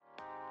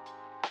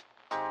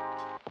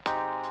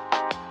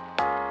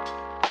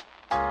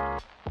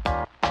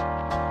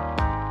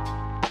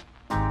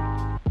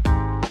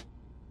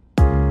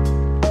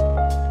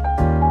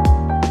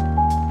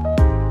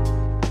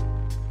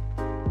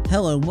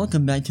Hello,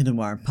 welcome back to the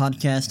Wire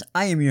Podcast.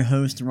 I am your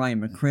host,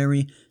 Ryan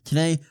McCrary.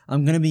 Today,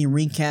 I'm going to be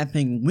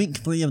recapping Week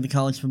 3 of the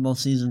college football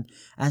season,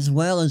 as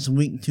well as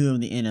Week 2 of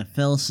the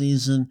NFL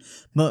season.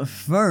 But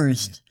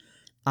first,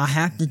 I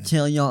have to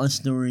tell y'all a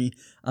story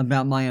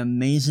about my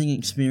amazing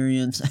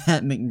experience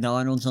at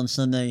McDonald's on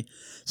Sunday.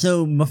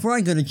 So, before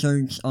I go to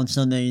church on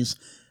Sundays,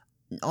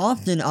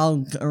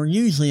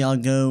 usually I'll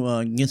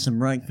go get some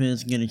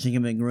breakfast, get a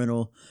chicken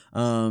McGriddle,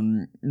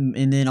 and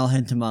then I'll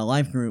head to my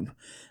life group.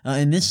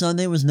 And this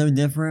Sunday was no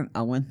different.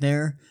 I went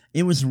there.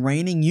 It was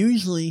raining.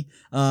 Usually,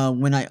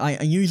 when I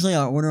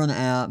order on the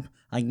app.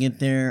 I get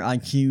there, I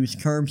choose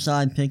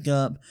curbside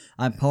pickup,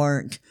 I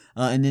park,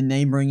 and then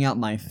they bring out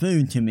my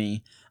food to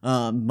me.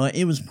 But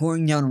it was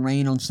pouring down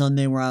rain on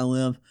Sunday where I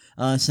live,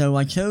 so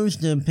I chose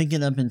to pick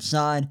it up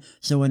inside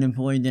so an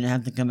employee didn't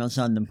have to come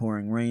outside in the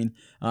pouring rain.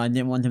 I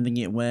didn't want them to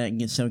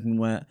get soaking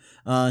wet,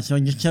 so I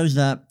just chose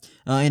that.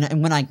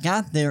 And when I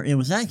got there, it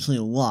was actually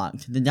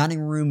locked. The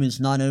dining room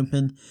is not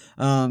open,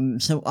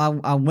 so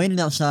I waited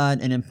outside.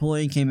 An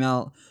employee came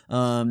out.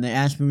 They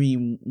asked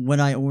me what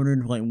I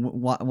ordered, like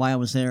why I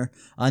was there.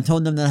 I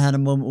told them that I had a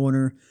mobile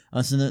order,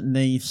 so that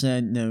they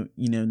said no,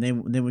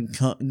 they would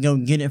go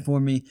get it for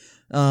me.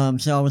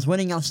 So I was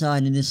waiting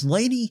outside, and this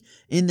lady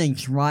in the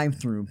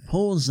drive-thru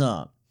pulls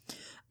up,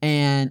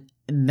 and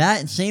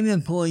that same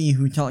employee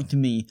who talked to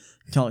me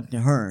talked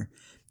to her,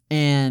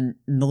 and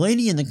the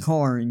lady in the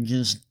car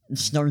just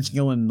starts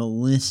going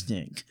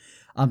ballistic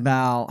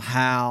about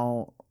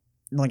how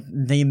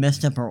they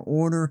messed up her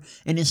order,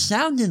 and it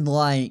sounded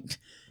like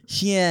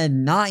she had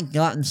not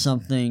gotten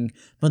something,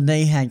 but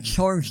they had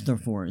charged her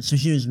for it. So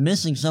she was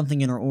missing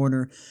something in her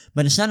order,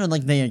 but it sounded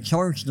like they had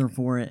charged her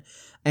for it.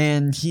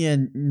 And she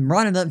had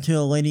brought it up to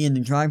a lady in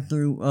the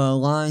drive-thru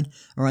line,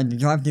 or at the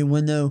drive-thru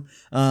window,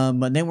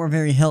 but they weren't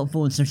very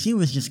helpful, and so she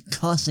was just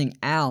cussing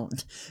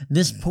out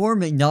this poor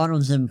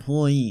McDonald's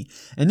employee.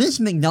 And this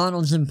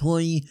McDonald's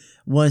employee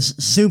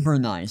was super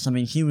nice. I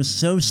mean, she was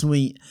so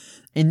sweet,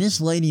 and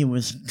this lady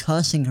was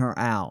cussing her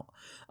out.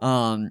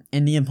 And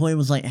the employee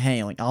was like,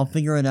 hey, I'll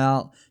figure it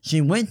out.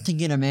 She went to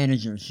get a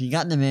manager. She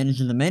got the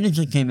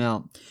manager came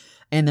out,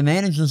 and the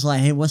manager's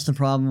like, hey, what's the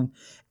problem?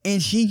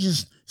 And she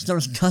just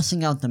starts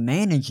cussing out the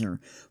manager.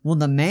 Well,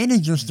 the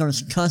manager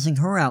starts cussing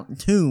her out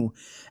too,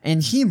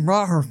 and she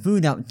brought her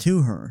food out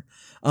to her.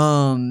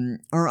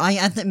 Or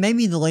I think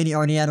maybe the lady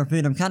already had her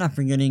food. I'm kind of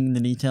forgetting the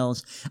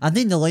details. I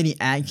think the lady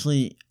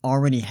actually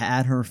already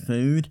had her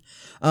food.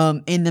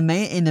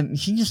 And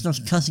she just starts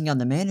cussing out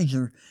the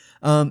manager.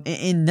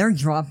 And they're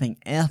dropping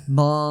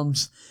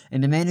F-bombs,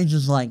 and the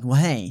manager's like,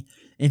 well, hey,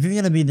 if you're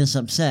gonna be this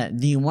upset,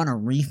 do you want a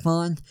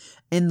refund?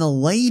 And the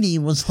lady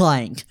was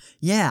like,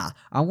 yeah,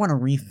 I want a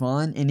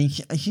refund. And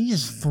she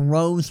just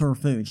throws her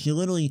food. She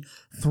literally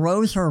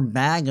throws her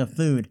bag of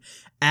food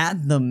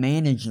at the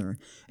manager.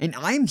 And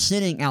I'm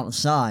sitting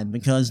outside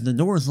because the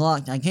door's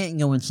locked. I can't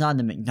go inside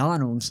the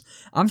McDonald's.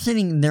 I'm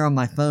sitting there on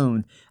my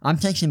phone. I'm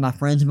texting my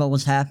friends about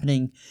what's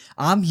happening.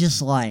 I'm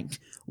just like,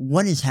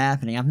 what is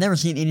happening? I've never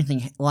seen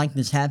anything like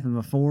this happen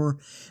before.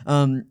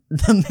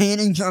 The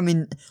manager,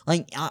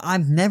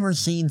 I've never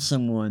seen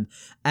someone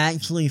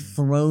actually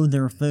throw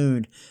their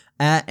food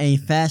at a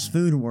fast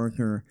food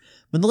worker,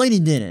 but the lady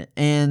did it,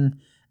 and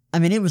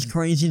it was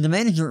crazy. The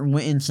manager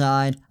went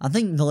inside. I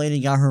think the lady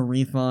got her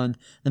refund.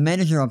 The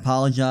manager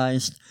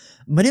apologized,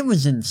 but it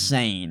was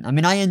insane.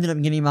 I ended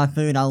up getting my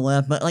food. I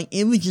left, but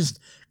it was just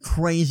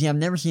crazy. I've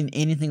never seen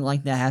anything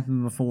like that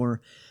happen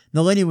before.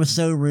 The lady was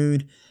so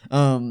rude.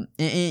 I'm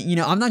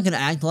not gonna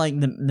act like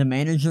the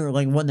manager,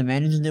 what the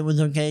manager did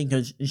was okay,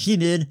 because she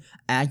did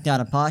act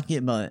out of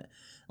pocket, but,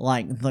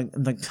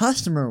 the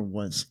customer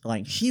was,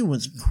 she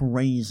was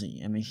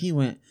crazy. She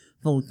went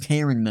full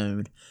Karen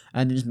mode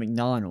at this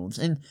McDonald's.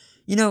 And,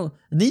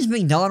 these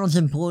McDonald's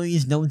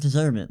employees don't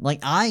deserve it.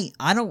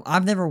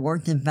 I've never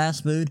worked in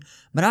fast food,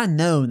 but I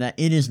know that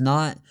it is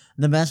not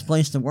the best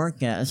place to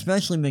work at,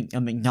 especially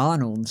a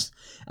McDonald's.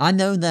 I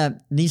know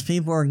that these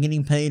people are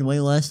getting paid way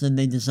less than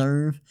they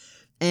deserve,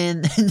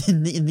 and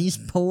these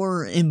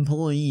poor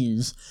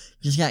employees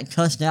just got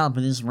cussed out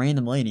by this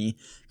random lady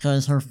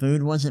because her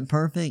food wasn't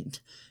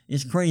perfect.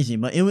 It's crazy,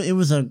 but it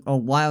was a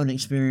wild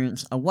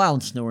experience, a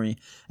wild story,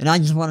 and I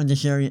just wanted to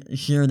share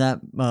that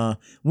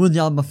with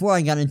y'all before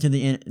I got into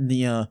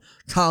the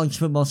college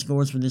football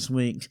scores for this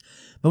week.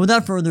 But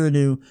without further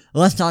ado,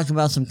 let's talk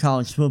about some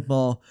college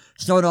football.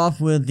 Start off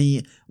with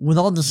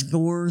all the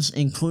scores,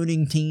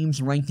 including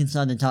teams ranked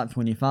inside the top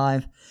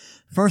 25.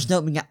 First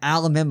up, we got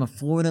Alabama,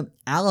 Florida.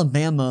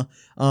 Alabama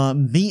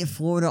beat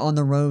Florida on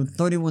the road,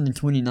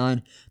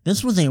 31-29.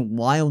 This was a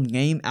wild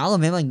game.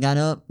 Alabama got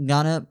out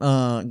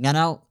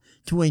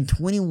to a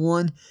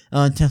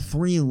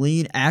 21-3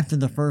 lead after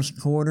the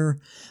first quarter.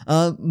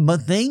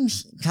 But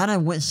things kind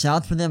of went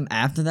south for them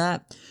after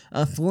that.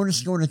 Florida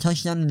scored a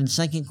touchdown in the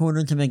second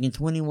quarter to make it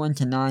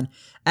 21-9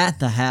 at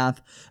the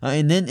half.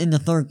 And then in the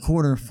third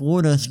quarter,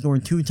 Florida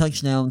scored 2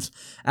 touchdowns.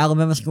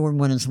 Alabama scored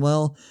 1 as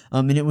well.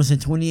 And it was a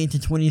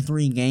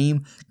 28-23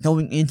 game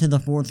going into the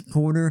fourth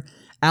quarter.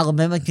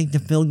 Alabama kicked a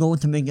field goal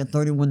to make it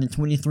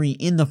 31-23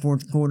 in the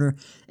fourth quarter,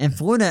 and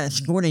Florida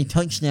scored a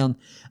touchdown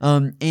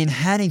and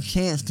had a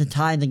chance to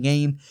tie the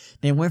game.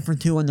 They went for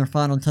 2 on their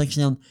final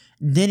touchdown,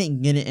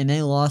 didn't get it, and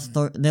they lost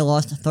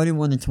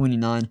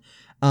 31-29.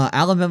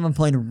 Alabama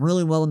played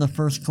really well in the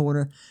first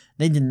quarter.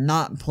 They did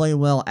not play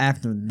well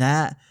after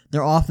that.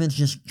 Their offense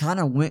just kind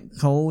of went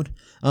cold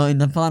in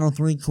the final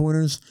 3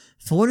 quarters.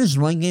 Florida's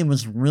run game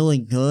was really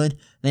good.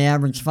 They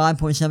averaged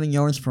 5.7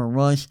 yards per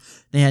rush.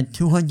 They had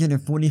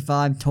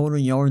 245 total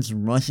yards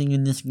rushing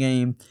in this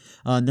game.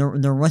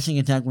 Their rushing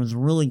attack was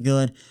really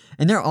good.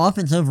 And their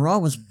offense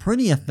overall was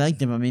pretty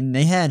effective. I mean,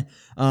 they had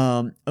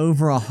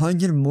over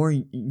 100 more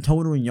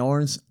total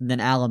yards than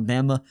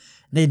Alabama.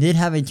 They did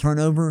have a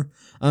turnover,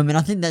 and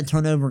I think that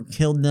turnover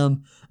killed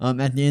them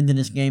at the end of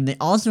this game. They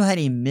also had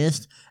a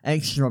missed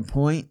extra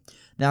point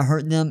that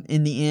hurt them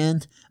in the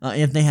end.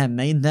 If they had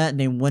made that,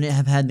 they wouldn't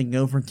have had to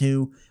go for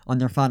 2 on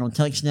their final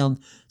touchdown.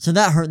 So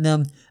that hurt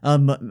them.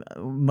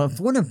 But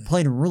Florida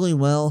played really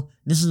well.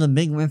 This is a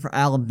big win for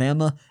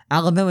Alabama.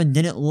 Alabama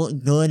didn't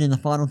look good in the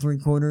final 3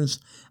 quarters.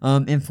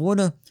 And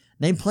Florida,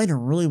 they played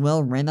really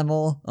well, ran the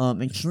ball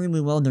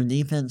extremely well. Their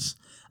defense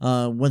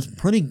was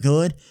pretty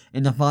good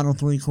in the final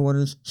 3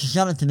 quarters. So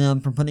shout out to them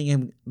for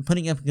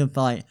putting up a good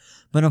fight.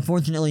 But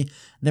unfortunately,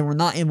 they were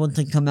not able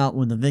to come out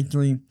with a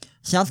victory.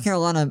 South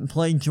Carolina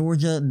played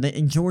Georgia,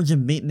 and Georgia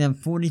beat them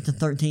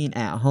 40-13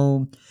 at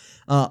home.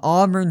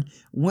 Auburn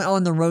went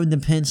on the road to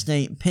Penn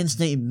State. Penn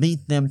State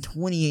beat them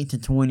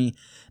 28-20.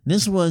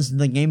 This was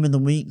the game of the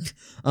week.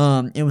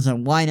 It was a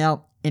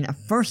whiteout. And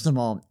first of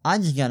all, I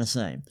just gotta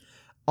say,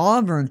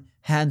 Auburn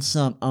had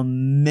some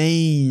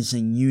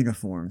amazing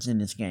uniforms in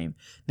this game.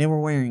 They were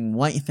wearing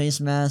white face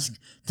masks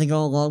to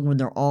go along with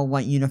their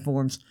all-white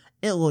uniforms.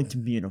 It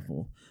looked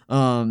beautiful.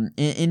 And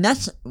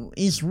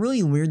it's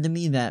really weird to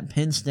me that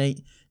Penn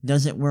State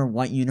doesn't wear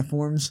white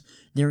uniforms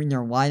during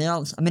their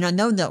whiteouts. I mean, I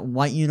know that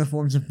white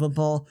uniforms in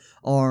football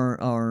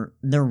are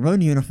their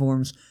road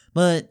uniforms,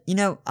 but, you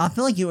know, I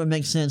feel like it would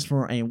make sense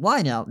for a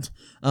whiteout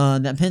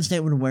that Penn State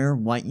would wear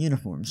white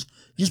uniforms.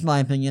 Just my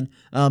opinion.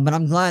 But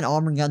I'm glad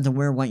Auburn got to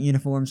wear white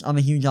uniforms. I'm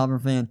a huge Auburn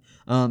fan,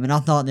 and I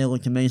thought they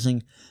looked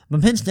amazing.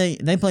 But Penn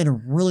State, they played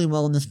really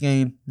well in this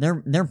game.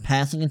 Their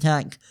passing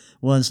attack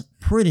was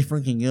pretty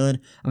freaking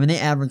good. I mean, they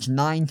averaged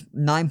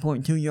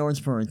 9.2 yards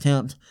per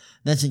attempt.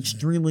 That's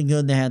extremely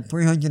good. They had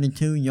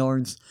 302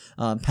 yards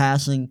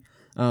passing.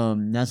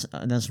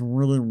 That's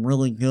really,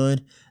 really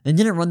good. They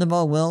didn't run the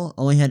ball well,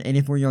 only had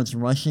 84 yards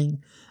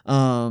rushing.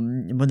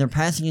 But their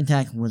passing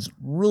attack was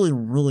really,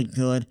 really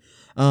good.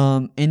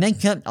 And they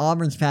kept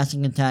Auburn's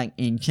passing attack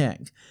in check.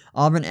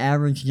 Auburn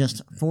averaged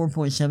just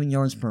 4.7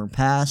 yards per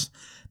pass.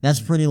 That's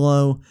pretty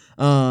low.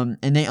 And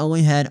they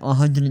only had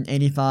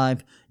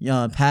 185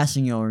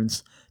 passing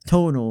yards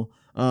total,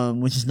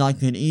 which is not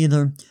good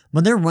either.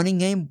 But their running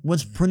game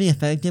was pretty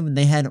effective.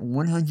 They had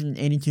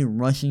 182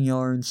 rushing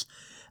yards.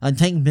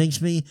 Tank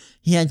Bigsby,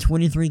 he had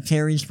 23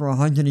 carries for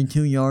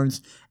 102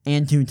 yards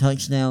and 2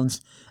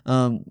 touchdowns.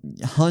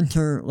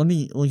 Hunter, let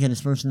me look at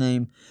his first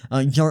name.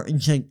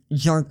 Jarquez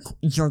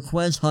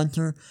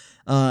Hunter,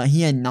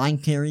 he had 9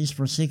 carries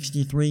for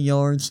 63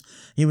 yards.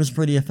 He was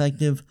pretty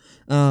effective.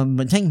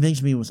 But Tank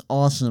Bigsby was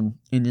awesome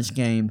in this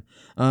game.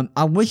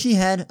 I wish he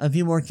had a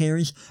few more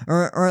carries,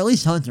 or at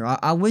least Hunter.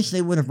 I wish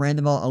they would have ran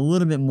the ball a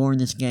little bit more in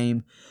this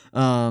game,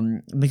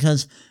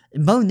 because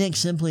Bo Nix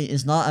simply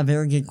is not a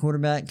very good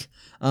quarterback.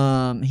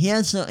 He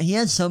had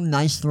some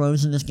nice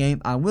throws in this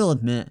game, I will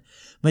admit,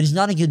 but he's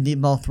not a good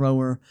deep ball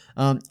thrower.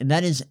 And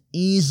that is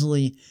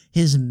easily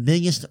his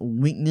biggest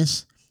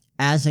weakness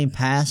as a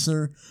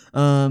passer.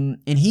 And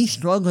he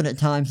struggled at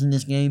times in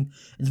this game.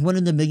 It's one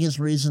of the biggest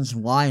reasons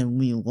why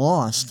we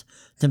lost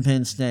to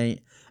Penn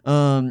State.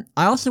 I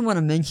also want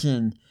to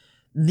mention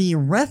the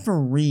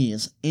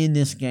referees in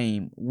this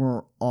game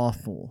were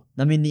awful.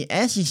 I mean, the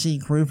SEC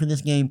crew for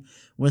this game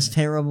was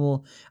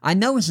terrible. I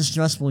know it's a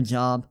stressful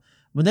job,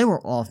 but they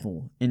were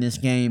awful in this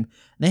game.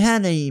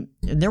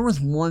 There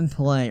was one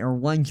play or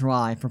one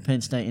drive for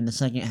Penn State in the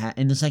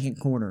second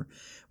quarter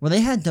where they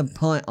had to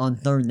punt on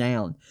 3rd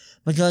down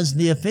because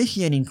the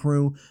officiating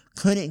crew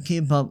couldn't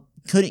keep up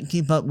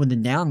with the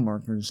down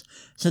markers,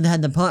 so they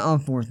had to punt on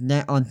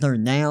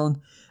 3rd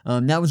down.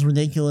 That was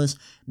ridiculous.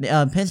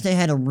 Penn State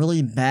had a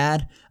really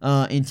bad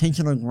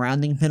intentional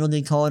grounding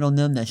penalty called on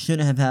them that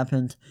shouldn't have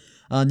happened.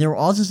 There were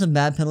also some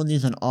bad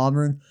penalties on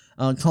Auburn,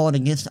 called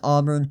against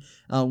Auburn.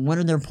 One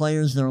of their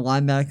players, their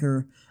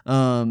linebacker,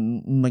 let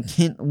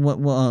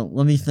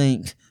me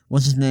think,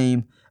 what's his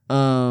name?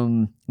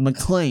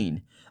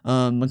 McClain.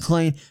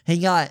 He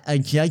got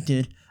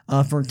ejected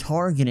for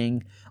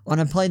targeting on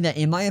a play that,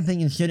 in my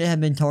opinion, shouldn't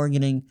have been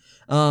targeting.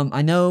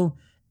 I know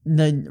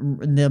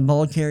the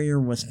ball carrier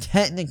was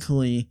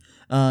technically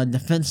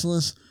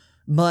defenseless,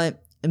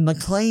 but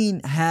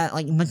McClain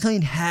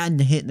had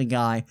to hit the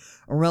guy,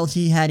 or else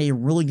he had a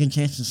really good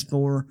chance to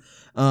score.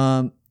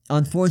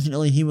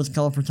 Unfortunately, he was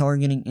called for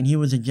targeting, and he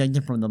was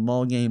ejected from the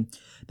ball game.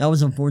 That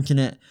was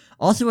unfortunate.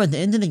 Also, at the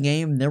end of the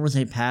game, there was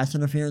a pass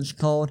interference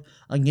called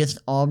against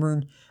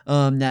Auburn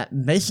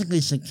that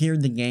basically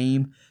secured the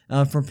game.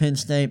 for Penn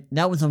State.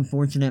 That was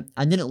unfortunate.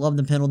 I didn't love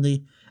the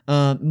penalty,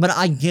 but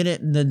I get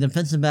it. The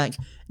defensive back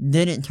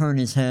didn't turn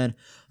his head,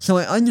 so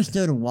I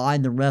understood why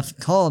the refs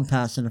called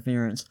pass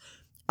interference.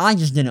 I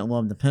just didn't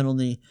love the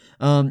penalty.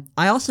 I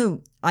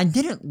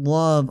didn't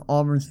love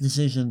Auburn's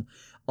decision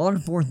on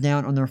 4th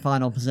down on their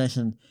final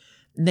possession.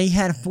 They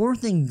had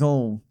 4th and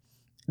goal.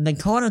 They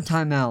called a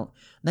timeout.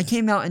 They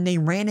came out and they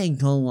ran a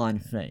goal line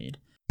fade.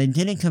 They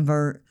didn't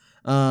convert,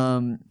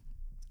 and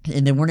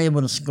they weren't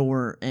able to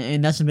score,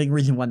 and that's a big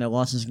reason why they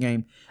lost this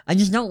game. I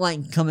just don't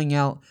like coming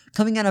out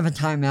of a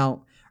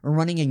timeout or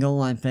running a goal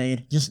line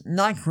fade. Just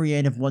not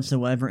creative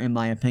whatsoever, in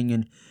my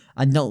opinion.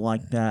 I don't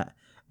like that.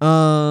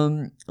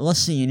 Let's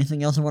see.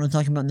 Anything else I want to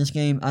talk about in this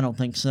game? I don't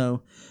think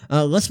so.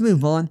 Let's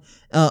move on.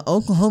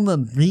 Oklahoma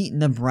beat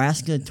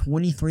Nebraska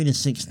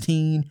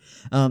 23-16.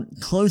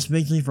 Close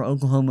victory for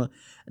Oklahoma.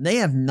 They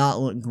have not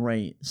looked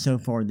great so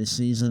far this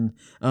season.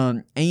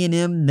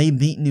 A&M, they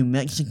beat New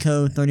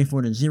Mexico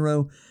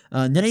 34-0.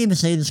 Did I even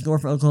say the score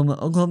for Oklahoma?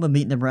 Oklahoma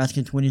beat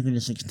Nebraska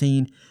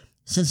 23-16.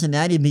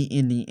 Cincinnati beat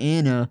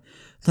Indiana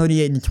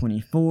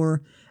 38-24.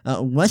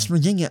 West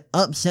Virginia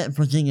upset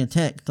Virginia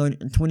Tech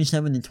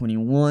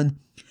 27-21.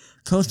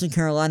 Coastal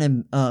Carolina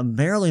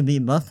barely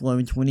beat Buffalo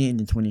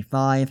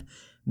 28-25.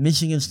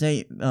 Michigan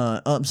State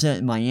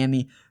upset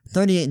Miami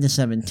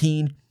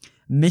 38-17.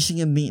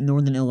 Michigan beat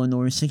Northern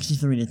Illinois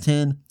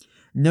 63-10.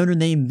 Notre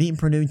Dame beat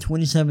Purdue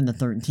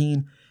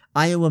 27-13.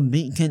 Iowa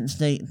beat Kent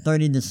State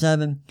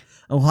 30-7.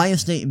 Ohio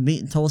State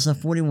beat Tulsa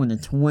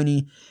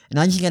 41-20. And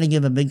I just got to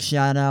give a big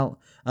shout out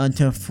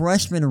to a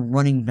freshman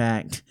running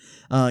back,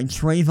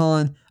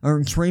 Travion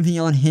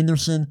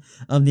Henderson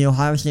of the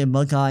Ohio State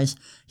Buckeyes.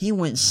 He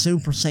went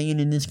Super Saiyan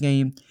in this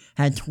game,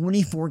 had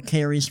 24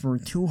 carries for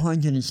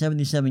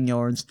 277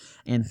 yards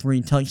and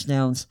 3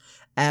 touchdowns,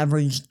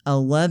 averaged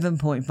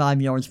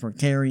 11.5 yards per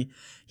carry.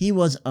 He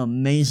was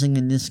amazing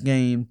in this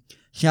game.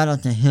 Shout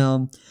out to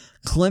him.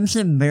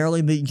 Clemson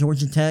barely beat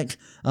Georgia Tech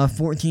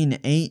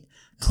 14-8.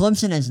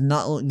 Clemson has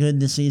not looked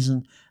good this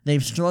season.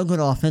 They've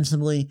struggled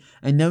offensively,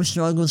 and those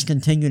struggles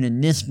continued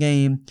in this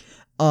game.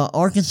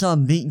 Arkansas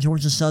beat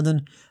Georgia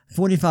Southern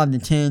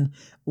 45-10.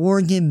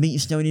 Oregon beat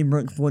Stony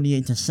Brook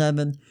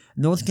 48-7.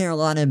 North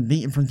Carolina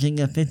beat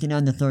Virginia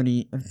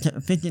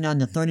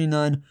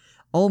 59-39.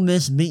 Ole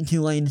Miss beat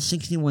Tulane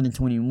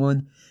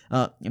 61-21.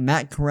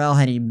 Matt Corral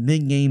had a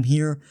big game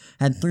here.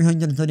 Had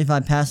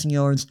 335 passing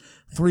yards,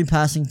 3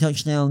 passing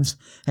touchdowns,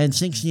 had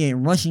 68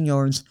 rushing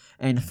yards,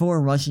 and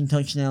 4 rushing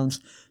touchdowns.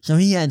 So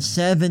he had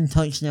 7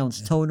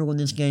 touchdowns total in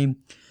this game.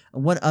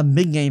 What a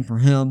big game for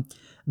him.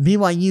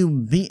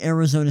 BYU beat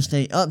Arizona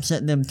State,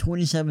 upset them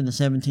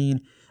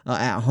 27-17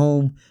 at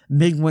home.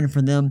 Big win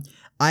for them.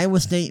 Iowa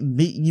State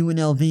beat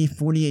UNLV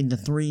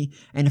 48-3,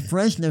 and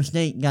Fresno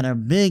State got a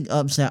big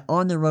upset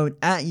on the road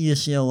at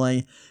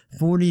UCLA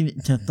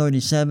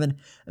 40-37.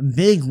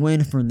 Big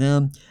win for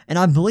them, and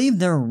I believe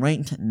they're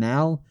ranked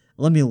now.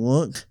 Let me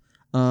look.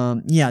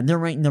 They're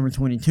ranked number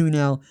 22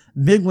 now.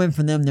 Big win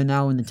for them. They're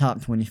now in the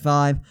top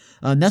 25.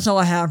 That's all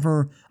I have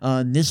for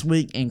this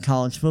week in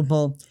college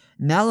football.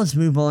 Now let's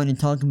move on and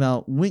talk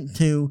about week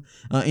 2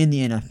 in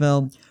the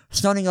NFL.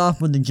 Starting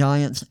off with the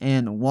Giants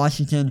and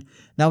Washington.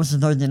 That was the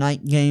Thursday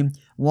night game.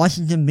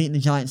 Washington beat the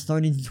Giants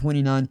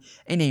 30-29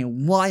 in a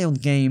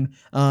wild game.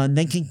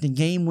 They kicked the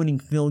game-winning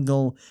field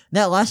goal.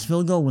 That last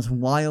field goal was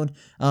wild.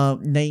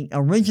 They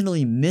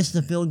originally missed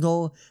the field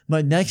goal,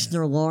 but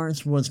Dexter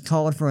Lawrence was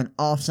called for an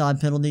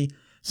offside penalty,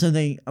 so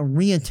they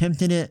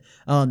reattempted it.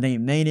 They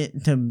made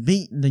it to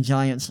beat the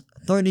Giants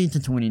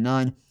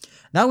 30-29.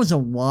 That was a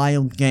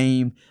wild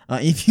game.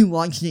 If you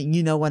watched it,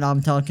 you know what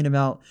I'm talking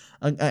about.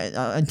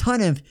 A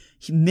ton of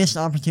missed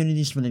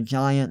opportunities for the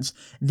Giants.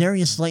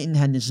 Darius Slayton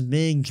had this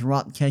big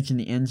drop catch in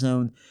the end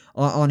zone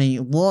on a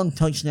long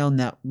touchdown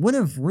that would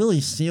have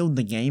really sealed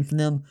the game for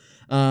them.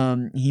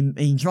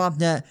 He dropped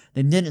that.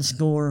 They didn't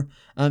score.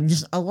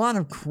 Just a lot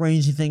of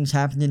crazy things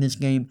happened in this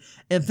game.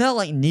 It felt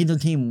like neither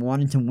team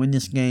wanted to win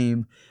this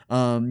game.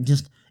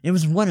 It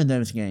was one of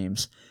those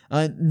games.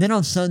 Then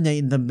on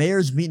Sunday, the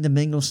Bears beat the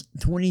Bengals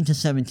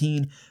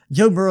 20-17.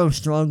 Joe Burrow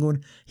struggled.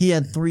 He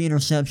had 3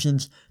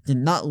 interceptions. Did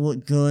not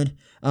look good.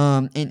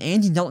 And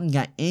Andy Dalton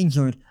got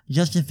injured.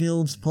 Justin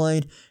Fields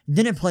played. He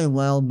didn't play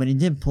well, but he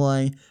did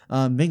play.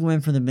 Big win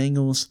for the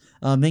Bengals.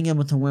 Being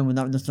able to win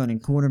without the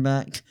starting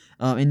quarterback.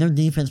 And their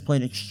defense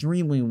played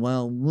extremely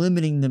well,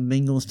 limiting the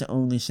Bengals to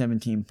only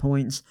 17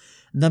 points.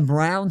 The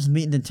Browns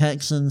beat the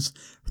Texans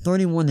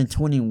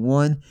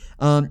 31-21.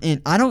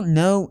 And I don't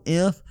know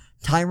if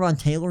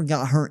Tyrod Taylor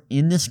got hurt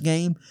in this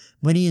game,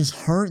 but he is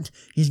hurt.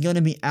 He's going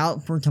to be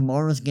out for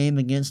tomorrow's game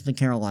against the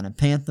Carolina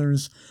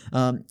Panthers.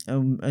 A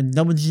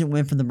double-digit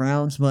win for the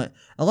Browns, but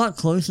a lot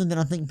closer than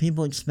I think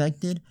people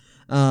expected.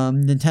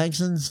 The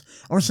Texans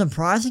are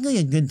surprisingly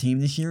a good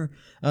team this year.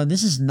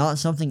 This is not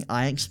something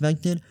I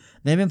expected.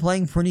 They've been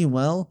playing pretty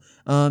well.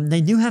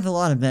 They do have a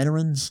lot of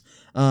veterans,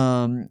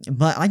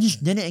 but I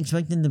just didn't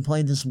expect them to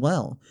play this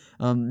well.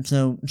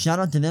 So shout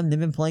out to them. They've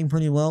been playing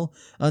pretty well.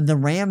 The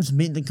Rams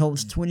beat the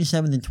Colts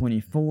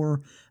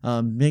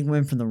 27-24. Big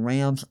win for the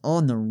Rams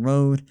on the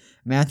road.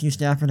 Matthew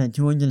Stafford had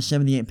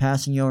 278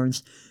 passing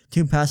yards,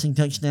 2 passing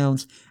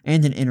touchdowns,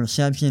 and an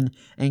interception.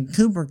 And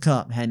Cooper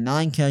Kupp had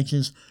 9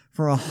 catches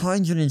for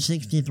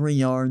 163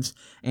 yards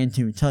and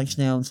 2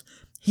 touchdowns.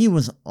 He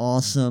was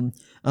awesome.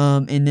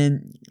 And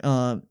then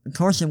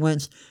Carson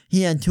Wentz,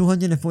 he had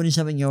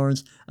 247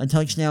 yards, a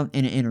touchdown,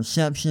 and an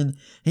interception.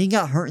 He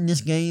got hurt in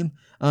this game.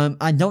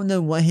 I don't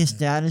know what his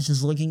status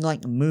is looking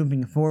like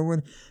moving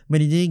forward, but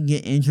he did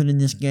get injured in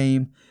this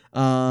game.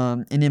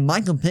 And then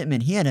Michael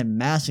Pittman, he had a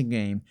massive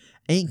game.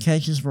 8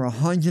 catches for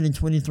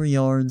 123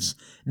 yards,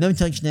 no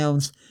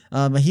touchdowns,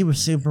 but he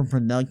was super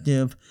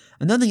productive.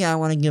 Another guy I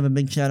want to give a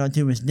big shout out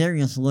to is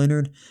Darius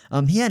Leonard.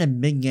 He had a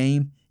big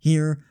game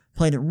here,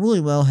 played it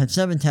really well, had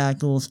 7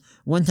 tackles,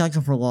 1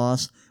 tackle for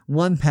loss,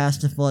 1 pass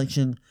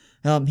deflection.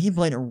 He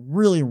played it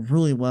really,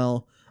 really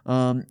well.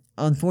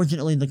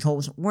 Unfortunately, the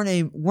Colts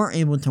weren't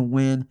able to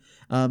win,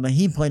 but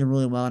he played it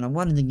really well, and I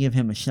wanted to give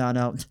him a shout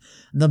out.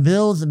 The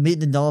Bills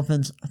beat the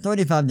Dolphins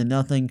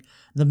 35-0.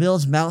 The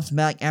Bills bounced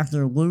back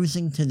after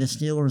losing to the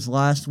Steelers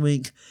last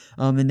week,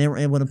 and they were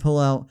able to pull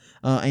out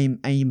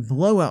a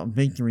blowout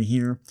victory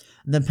here.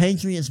 The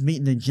Patriots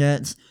beat the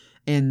Jets,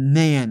 and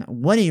man,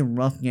 what a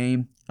rough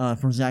game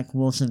for Zach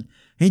Wilson.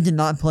 He did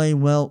not play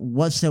well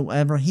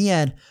whatsoever. He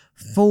had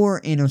 4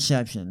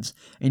 interceptions.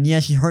 And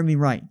yes, you heard me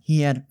right.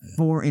 He had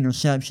 4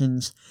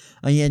 interceptions.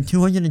 He had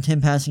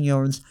 210 passing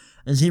yards,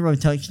 0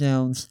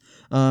 touchdowns,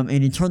 and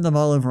he turned the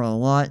ball over a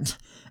lot.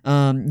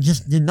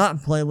 Just did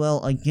not play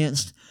well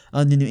against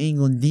the New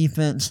England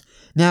defense.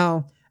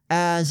 Now,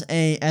 as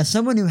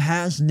someone who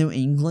has New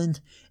England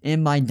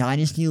in my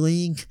Dynasty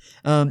League,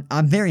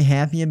 I'm very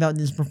happy about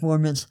this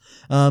performance,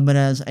 but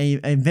as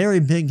a very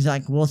big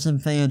Zach Wilson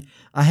fan,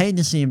 I hate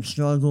to see him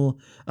struggle,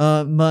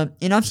 but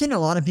I've seen a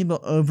lot of people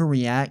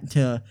overreact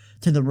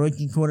to the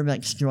rookie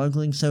quarterback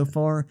struggling so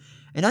far,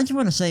 and I just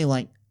want to say,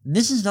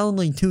 this is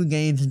only 2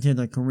 games into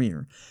their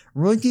career.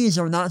 Rookies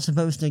are not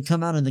supposed to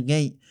come out of the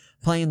gate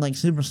playing like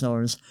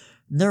superstars.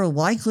 They're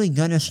likely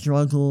gonna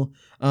struggle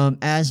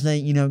as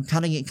they,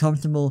 kind of get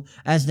comfortable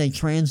as they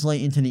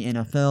translate into the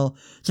NFL.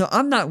 So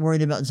I'm not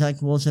worried about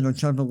Zach Wilson or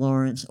Trevor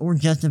Lawrence or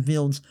Justin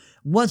Fields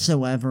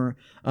whatsoever.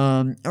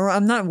 Or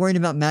I'm not worried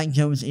about Mac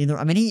Jones either.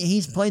 I mean,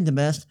 he's played the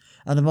best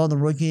out of all the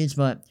rookies,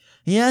 but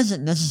he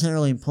hasn't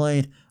necessarily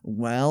played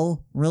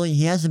well. Really,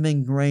 he hasn't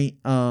been great.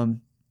 I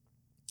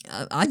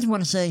just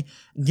want to say,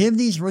 give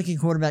these rookie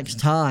quarterbacks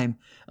time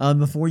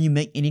before you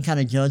make any kind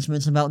of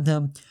judgments about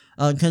them,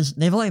 because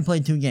they've only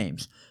played 2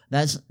 games.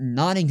 That's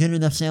not a good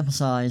enough sample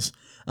size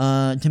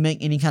to make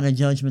any kind of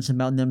judgments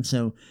about them,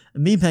 so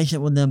be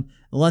patient with them,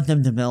 let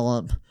them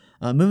develop.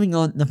 Moving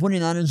on, the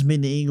 49ers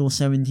beat the Eagles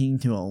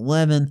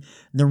 17-11.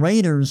 The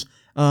Raiders,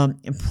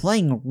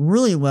 playing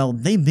really well,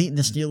 they beat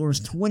the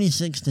Steelers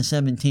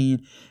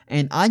 26-17,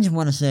 and I just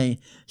want to say,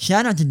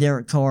 shout out to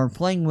Derek Carr,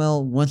 playing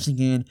well once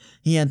again.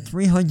 He had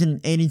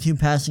 382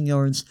 passing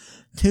yards,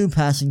 2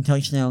 passing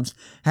touchdowns,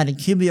 had a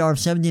QBR of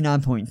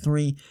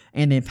 79.3,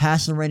 and a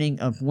passer rating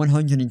of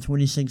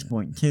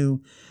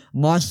 126.2.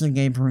 Monster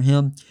game for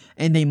him,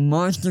 and a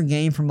monster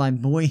game for my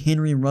boy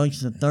Henry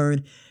Ruggs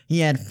III. He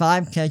had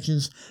 5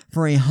 catches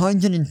for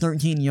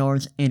 113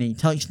 yards and a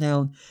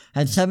touchdown,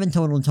 had 7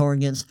 total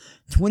targets,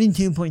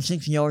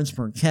 22.6 yards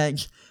per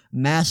catch.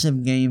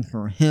 Massive game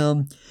for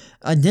him.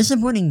 A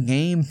disappointing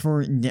game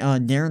for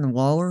Darren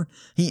Waller.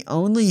 He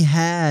only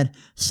had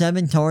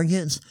 7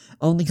 targets,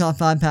 only caught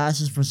 5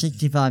 passes for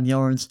 65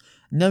 yards,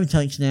 no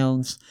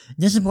touchdowns.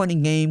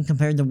 Disappointing game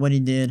compared to what he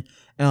did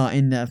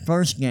in the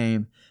first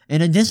game.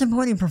 And a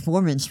disappointing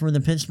performance for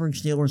the Pittsburgh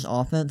Steelers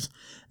offense.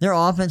 Their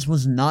offense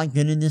was not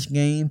good in this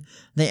game.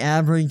 They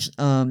averaged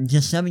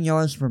just 7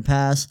 yards per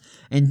pass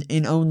and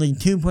only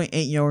 2.8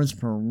 yards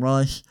per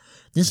rush.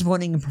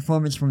 Disappointing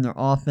performance from their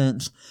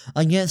offense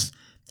against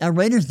a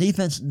Raiders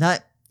defense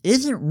that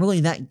isn't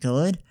really that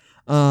good.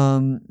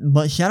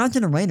 But shout out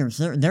to the Raiders.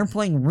 They're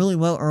playing really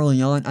well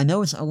early on. I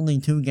know it's only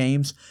 2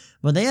 games,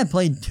 but they have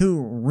played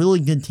 2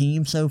 really good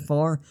teams so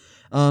far.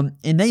 And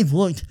they've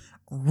looked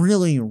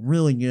really,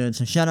 really good.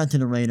 So shout out to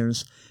the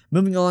Raiders.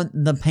 Moving on,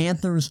 the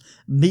Panthers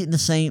beat the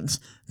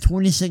Saints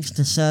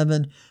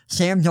 26-7.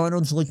 Sam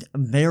Darnold's looked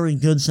very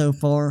good so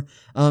far.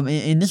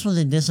 And this was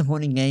a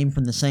disappointing game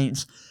for the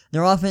Saints.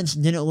 Their offense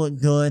didn't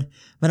look good,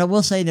 but I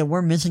will say that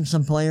we're missing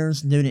some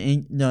players due to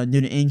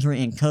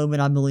injury and COVID,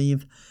 I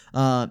believe.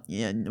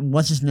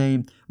 What's his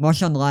name?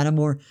 Marshawn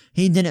Lattimore.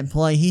 He didn't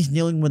play. He's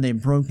dealing with a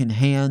broken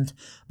hand.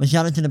 But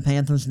shout out to the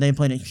Panthers. They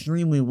played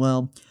extremely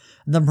well.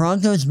 The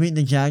Broncos beat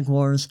the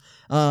Jaguars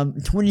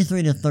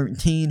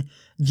 23-13.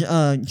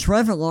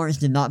 Trevor Lawrence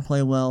did not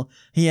play well.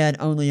 He had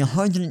only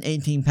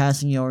 118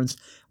 passing yards,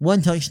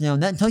 1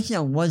 touchdown. That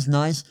touchdown was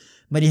nice,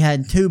 but he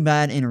had 2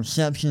 bad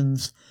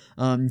interceptions.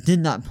 did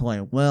not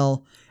play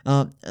well.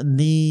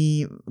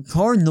 The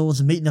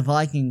Cardinals beat the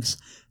Vikings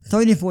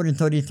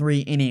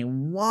 34-33 in a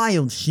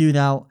wild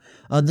shootout.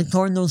 The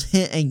Cardinals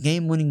hit a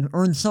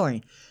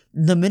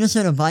the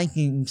Minnesota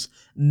Vikings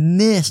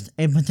missed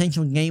a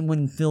potential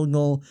game-winning field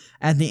goal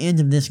at the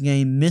end of this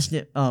game, missed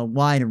it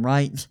wide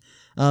right.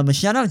 But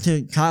shout out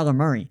to Kyler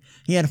Murray.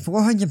 He had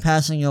 400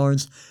 passing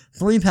yards,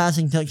 3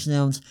 passing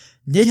touchdowns,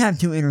 did have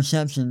 2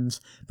 interceptions,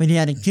 but he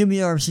had a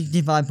QBR of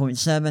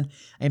 65.7,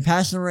 a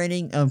passer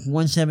rating of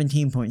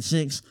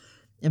 117.6.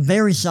 A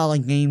very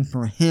solid game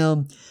for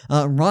him.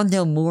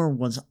 Rondale Moore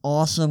was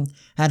awesome.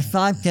 Had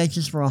 5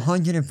 catches for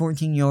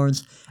 114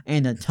 yards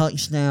and a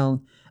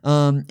touchdown.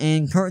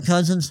 And Kirk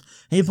Cousins,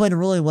 he played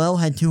really well.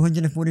 Had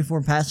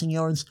 244 passing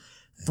yards,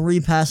 3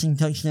 passing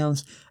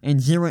touchdowns, and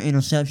 0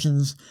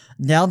 interceptions.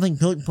 Dalvin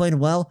Cook played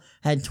well.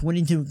 Had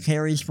 22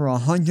 carries for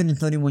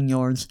 131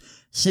 yards,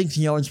 6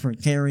 yards per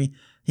carry.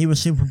 He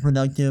was super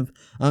productive.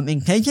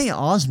 And KJ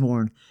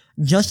Osborne,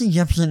 Justin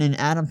Jefferson, and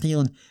Adam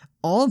Thielen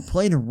all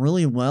played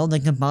really well. They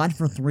combined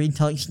for 3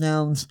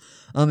 touchdowns.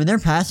 And their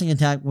passing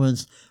attack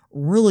was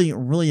really,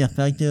 really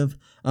effective.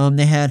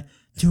 They had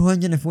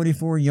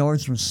 244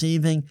 yards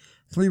receiving,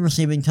 3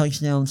 receiving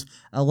touchdowns,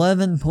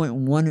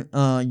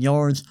 11.1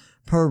 yards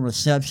per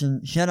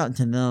reception. Shout out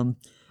to them.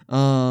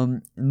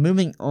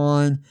 Moving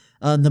on,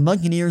 the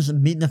Buccaneers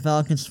beat the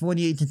Falcons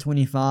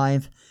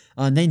 48-25.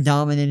 They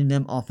dominated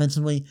them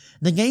offensively.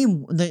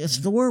 The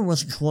score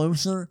was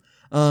closer.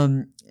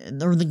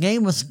 The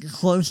game was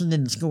closer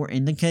than the score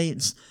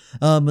indicates,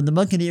 but the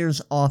Buccaneers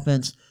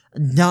offense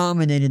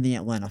dominated the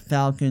Atlanta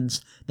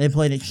Falcons. They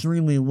played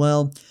extremely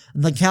well.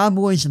 The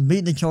Cowboys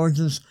beat the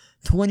Chargers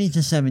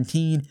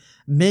 20-17.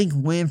 Big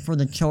win for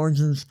the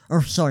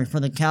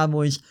the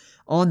Cowboys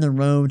on the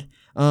road.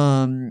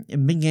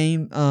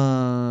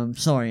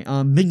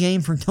 Big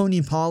game for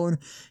Tony Pollard.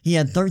 He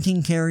had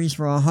 13 carries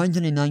for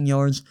 109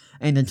 yards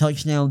and a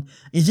touchdown.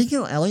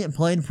 Ezekiel Elliott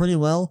played pretty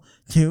well,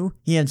 too.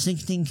 He had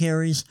 16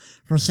 carries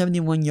for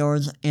 71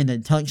 yards and a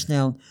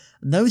touchdown.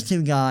 Those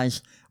 2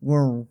 guys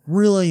were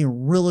really,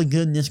 really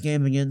good in this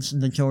game against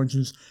the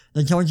Chargers.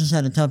 The Chargers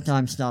had a tough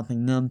time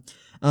stopping them.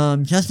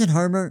 Justin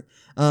Herbert,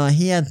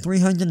 he had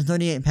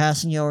 338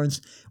 passing yards,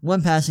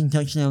 1 passing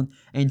touchdown,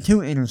 and 2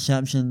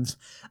 interceptions.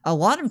 A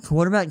lot of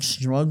quarterbacks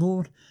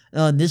struggled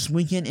this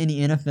weekend in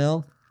the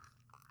NFL.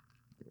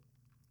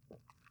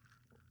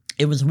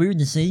 It was weird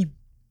to see.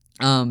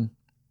 A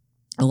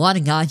lot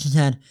of guys just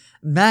had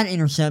bad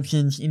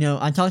interceptions. You know,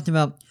 I talked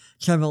about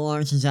Trevor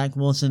Lawrence and Zach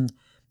Wilson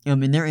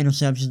in their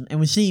interceptions, and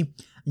we see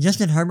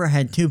Justin Herbert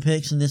had 2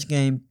 picks in this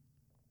game,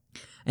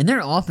 and their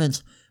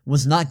offense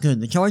was not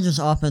good. The Chargers'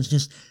 offense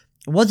just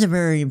wasn't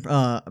very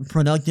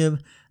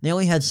productive. They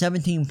only had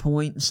 17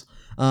 points.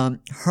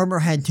 Herbert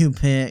had 2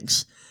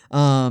 picks.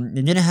 They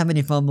didn't have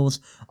any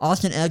fumbles.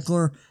 Austin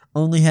Eckler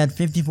only had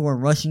 54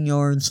 rushing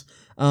yards.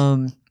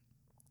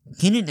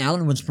 Keenan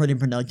Allen was pretty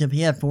productive.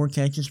 He had 4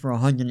 catches for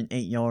 108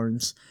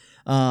 yards.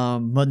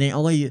 But they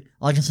only,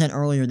 like I said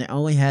earlier, they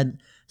only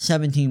had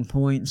 17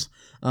 points.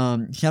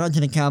 Shout out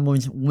to the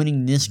Cowboys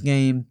winning this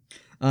game.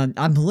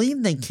 I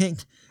believe they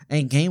kicked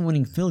a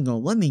game-winning field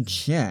goal. Let me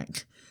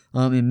check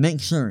and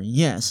make sure.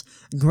 Yes,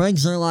 Greg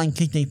Zuerlein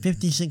kicked a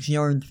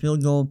 56-yard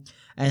field goal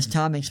as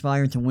time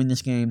expired to win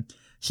this game.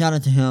 Shout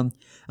out to him.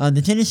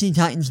 The Tennessee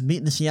Titans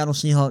beat the Seattle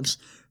Seahawks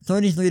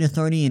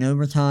 33-30 in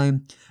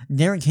overtime.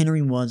 Derrick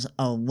Henry was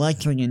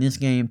electric in this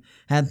game.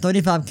 Had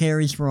 35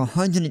 carries for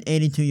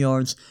 182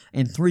 yards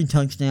and 3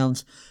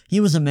 touchdowns. He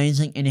was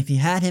amazing, and if you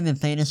had him in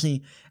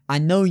fantasy, I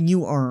know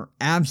you are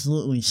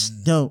absolutely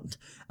stoked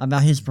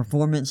about his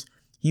performance.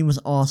 He was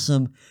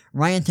awesome.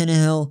 Ryan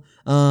Tannehill,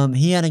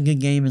 he had a good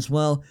game as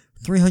well.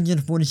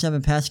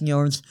 347 passing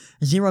yards,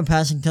 0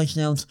 passing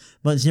touchdowns,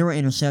 but 0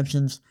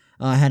 interceptions.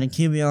 Had a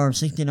QBR of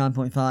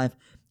 69.5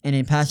 and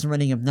a passing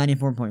rating of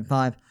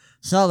 94.5.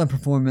 Solid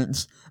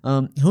performance.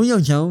 Julio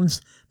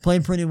Jones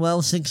played pretty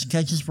well. 6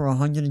 catches for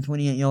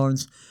 128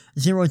 yards.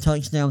 0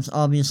 touchdowns,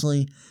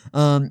 obviously.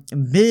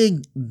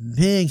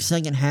 Big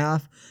second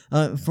half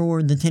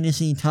for the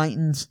Tennessee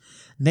Titans.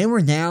 They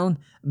were down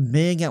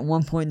big at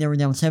one point. They were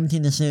down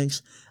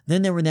 17-6.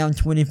 Then they were down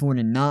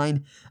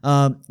 24-9.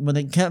 But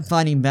they kept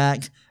fighting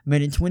back.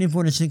 Made it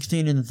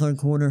 24-16 in the third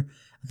quarter.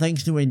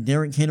 Thanks to a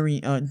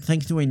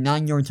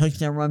 9-yard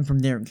touchdown run from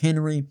Derrick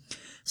Henry.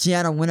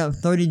 Seattle went up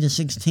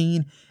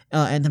 30-16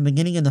 at the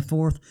beginning of the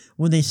fourth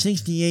with a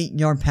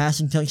 68-yard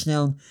passing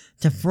touchdown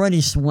to Freddie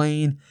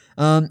Swain.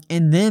 And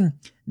then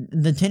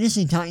the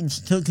Tennessee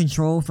Titans took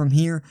control from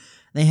here.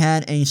 They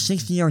had a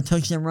 60-yard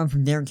touchdown run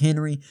from Derrick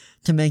Henry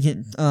to make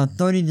it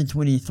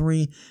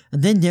 30-23.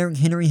 And then Derrick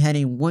Henry had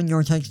a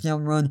 1-yard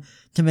touchdown run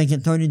to make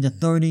it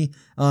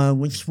 30-30,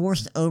 which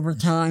forced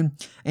overtime.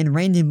 And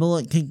Randy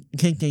Bullock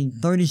kicked a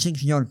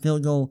 36-yard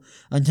field goal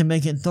to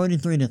make it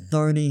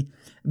 33-30.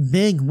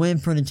 Big win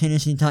for the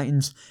Tennessee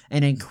Titans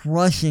and a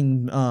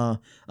crushing, a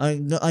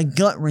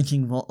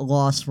gut-wrenching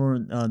loss for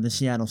the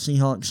Seattle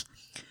Seahawks.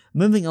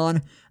 Moving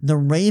on, the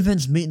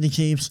Ravens beat the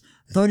Chiefs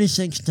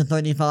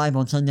 36-35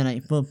 on Sunday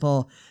Night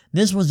Football.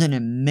 This was an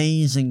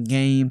amazing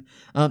game.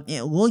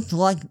 It looked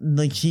like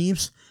the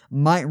Chiefs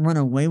might run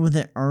away with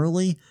it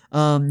early.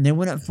 They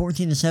went up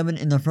 14-7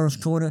 in the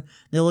first quarter.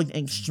 They looked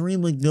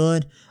extremely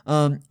good.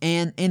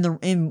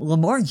 And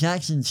Lamar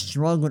Jackson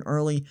struggled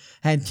early,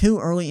 had 2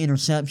 early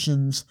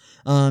interceptions,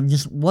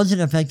 just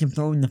wasn't effective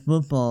throwing the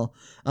football.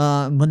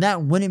 But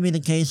that wouldn't be the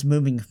case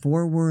moving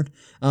forward.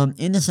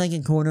 In the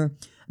second quarter,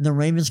 the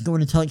Ravens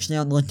scored a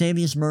touchdown.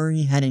 Latavius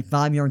Murray had a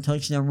 5-yard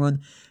touchdown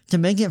run to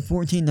make it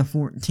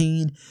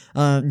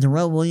 14-14.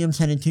 Darrell Williams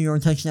had a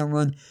 2-yard touchdown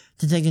run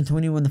to take a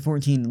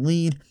 21-14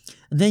 lead.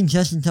 Then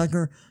Justin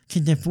Tucker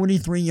kicked a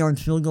 43-yard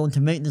field goal to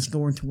make the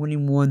score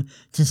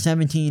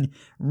 21-17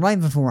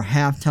 right before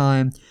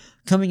halftime.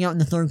 Coming out in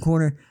the third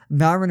quarter,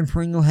 Byron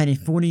Pringle had a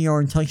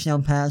 40-yard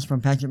touchdown pass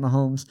from Patrick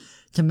Mahomes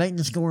to make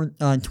the score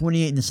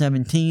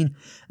 28-17.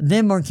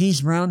 Then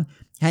Marquise Brown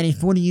had a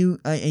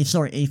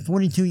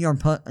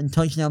 42-yard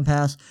touchdown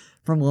pass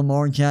from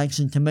Lamar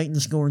Jackson to make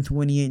the score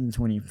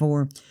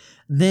 28-24.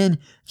 Then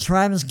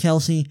Travis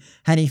Kelce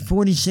had a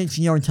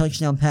 46-yard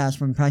touchdown pass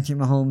from Patrick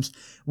Mahomes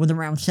with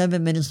around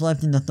 7 minutes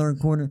left in the third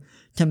quarter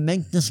to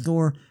make the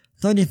score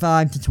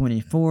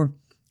 35-24.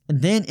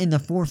 Then in the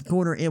fourth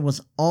quarter, it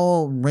was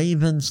all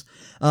Ravens.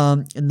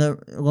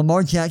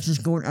 Lamar Jackson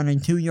scored on a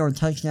 2-yard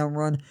touchdown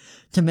run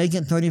to make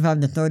it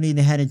 35-30.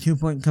 They had a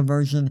 2-point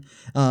conversion,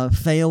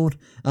 failed,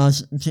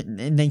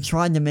 and they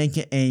tried to make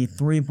it a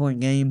 3-point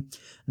game.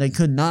 They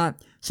could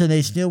not, so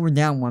they still were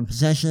down 1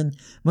 possession.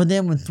 But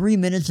then with 3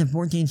 minutes and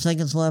 14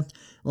 seconds left,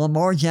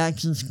 Lamar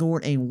Jackson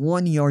scored a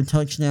 1-yard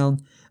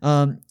touchdown,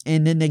 and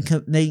then they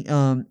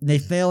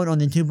failed on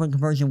the 2-point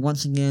conversion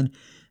once again.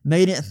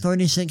 Made it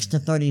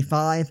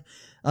 36-35.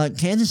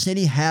 Kansas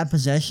City had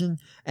possession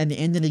at the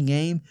end of the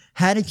game,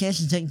 had a chance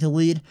to take the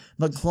lead,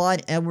 but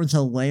Clyde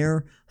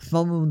Edwards-Helaire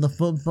fumbled the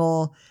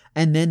football,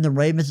 and then the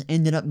Ravens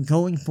ended up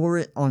going for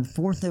it on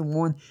 4th and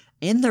 1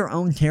 in their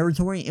own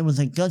territory. It was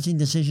a gutsy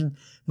decision,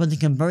 but they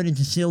converted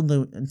to seal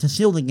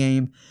the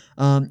game.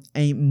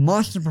 A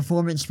monster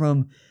performance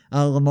from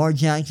Lamar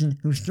Jackson,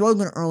 who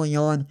struggled early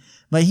on,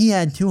 but he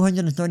had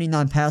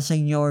 239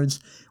 passing yards,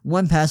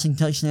 1 passing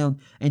touchdown,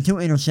 and 2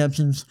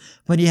 interceptions,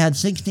 but he had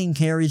 16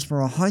 carries for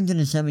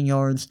 107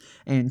 yards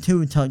and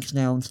 2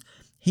 touchdowns.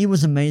 He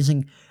was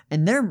amazing,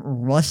 and their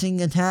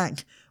rushing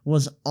attack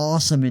was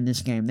awesome in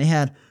this game. They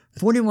had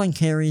 41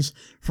 carries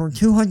for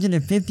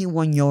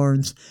 251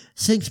 yards,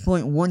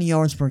 6.1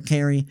 yards per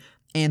carry,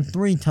 and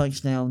 3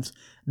 touchdowns.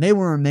 They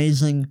were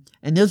amazing,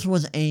 and this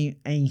was a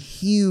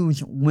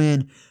huge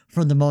win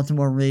for the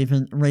Baltimore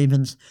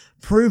Ravens,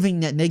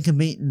 proving that they could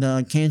beat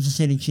the Kansas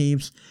City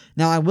Chiefs.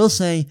 Now, I will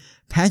say,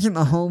 Patrick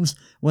Mahomes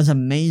was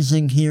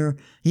amazing here.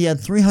 He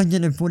had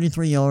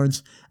 343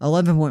 yards,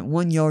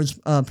 11.1 yards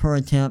per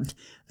attempt,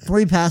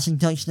 3 passing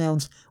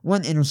touchdowns,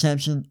 1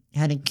 interception,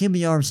 had a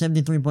QBR of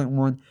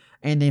 73.1,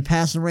 and a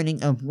passer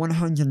rating of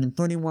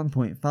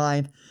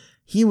 131.5.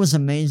 He was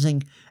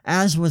amazing,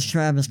 as was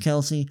Travis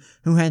Kelce,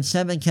 who had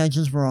 7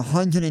 catches for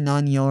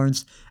 109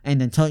 yards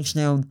and a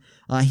touchdown.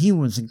 He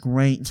was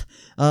great.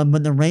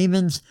 But the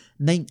Ravens,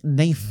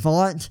 they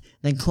fought,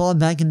 they clawed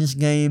back in this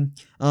game,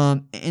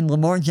 and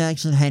Lamar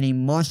Jackson had a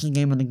monster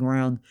game on the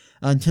ground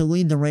to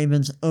lead the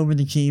Ravens over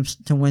the Chiefs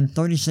to win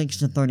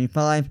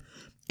 36-35.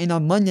 And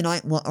on Monday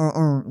night,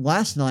 or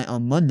last night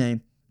on Monday,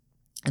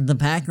 the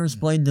Packers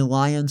played the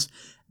Lions,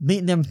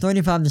 beat them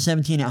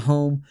 35-17 at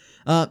home.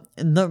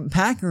 The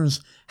Packers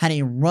had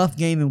a rough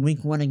game in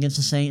Week 1 against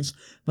the Saints,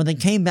 but they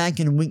came back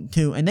in Week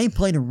 2, and they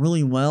played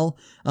really well.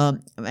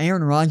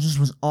 Aaron Rodgers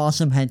was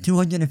awesome, had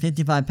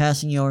 255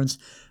 passing yards,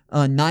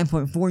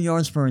 9.4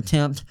 yards per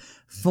attempt,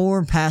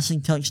 4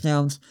 passing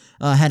touchdowns,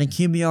 had a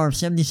QBR of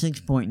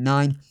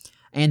 76.9,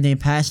 and a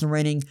passer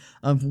rating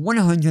of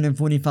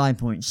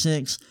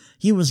 145.6.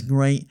 He was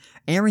great.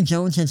 Aaron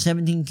Jones had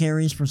 17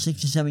 carries for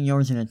 67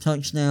 yards and a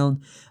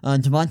touchdown.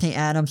 Devontae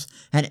Adams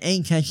had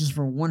 8 catches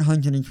for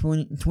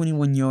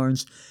 121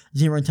 yards,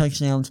 0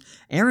 touchdowns.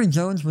 Aaron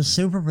Jones was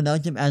super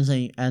productive as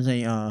a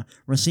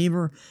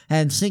receiver,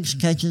 had 6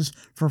 catches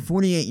for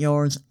 48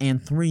 yards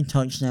and 3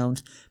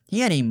 touchdowns. He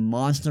had a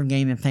monster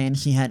game in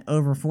fantasy, had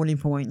over 40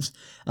 points.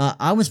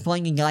 I was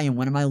playing a guy in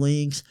one of my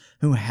leagues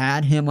who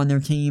had him on their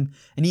team,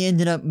 and he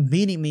ended up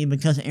beating me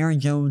because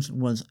Aaron Jones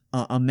was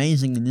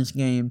amazing in this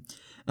game.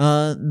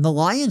 The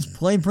Lions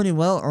played pretty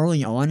well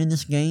early on in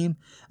this game.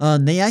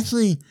 They had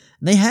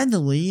the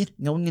lead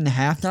going into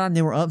halftime.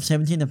 They were up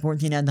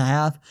 17-14 at the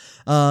half,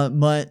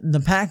 but the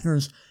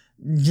Packers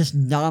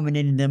just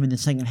dominated them in the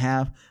second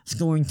half,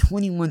 scoring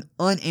 21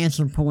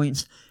 unanswered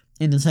points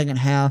in the second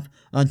half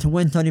to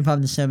win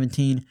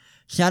 35-17.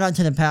 Shout out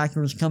to the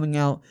Packers coming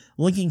out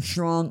looking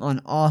strong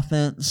on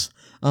offense.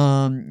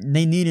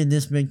 They needed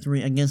this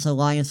victory against a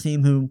Lions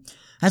team who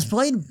has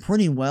played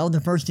pretty well the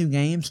first 2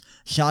 games,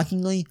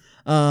 shockingly,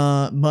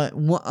 but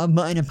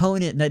an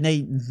opponent that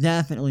they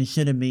definitely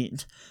should have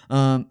beat,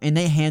 and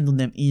they handled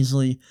them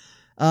easily.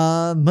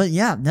 But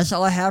yeah, that's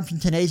all I have for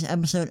today's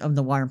episode of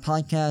the Wire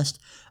Podcast.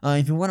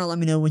 If you want to let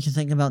me know what you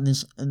think about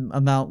this,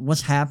 about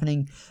what's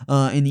happening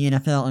in the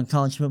NFL and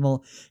college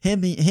football, hit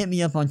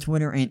me up on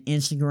Twitter and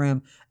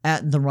Instagram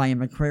at the Ryan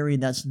McCrary.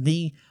 That's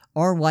the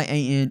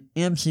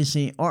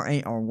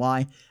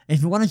RyanMCCRARY.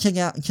 If you want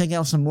to check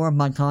out some more of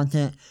my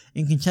content,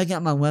 you can check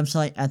out my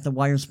website at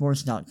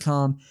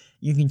thewiresports.com.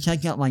 You can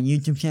check out my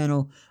YouTube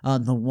channel,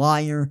 The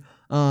Wire.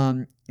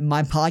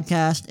 My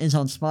podcast is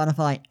on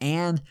Spotify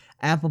and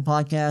Apple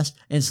Podcast.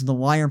 It's The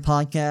Wire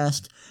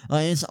Podcast.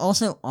 It's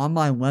also on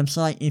my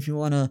website if you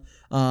want to,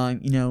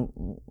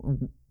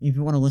 if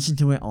you want to listen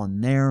to it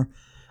on there.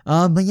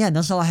 But yeah,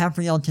 that's all I have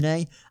for y'all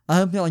today. I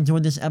hope y'all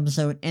enjoyed this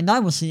episode, and I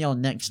will see y'all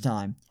next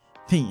time.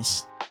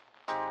 Peace.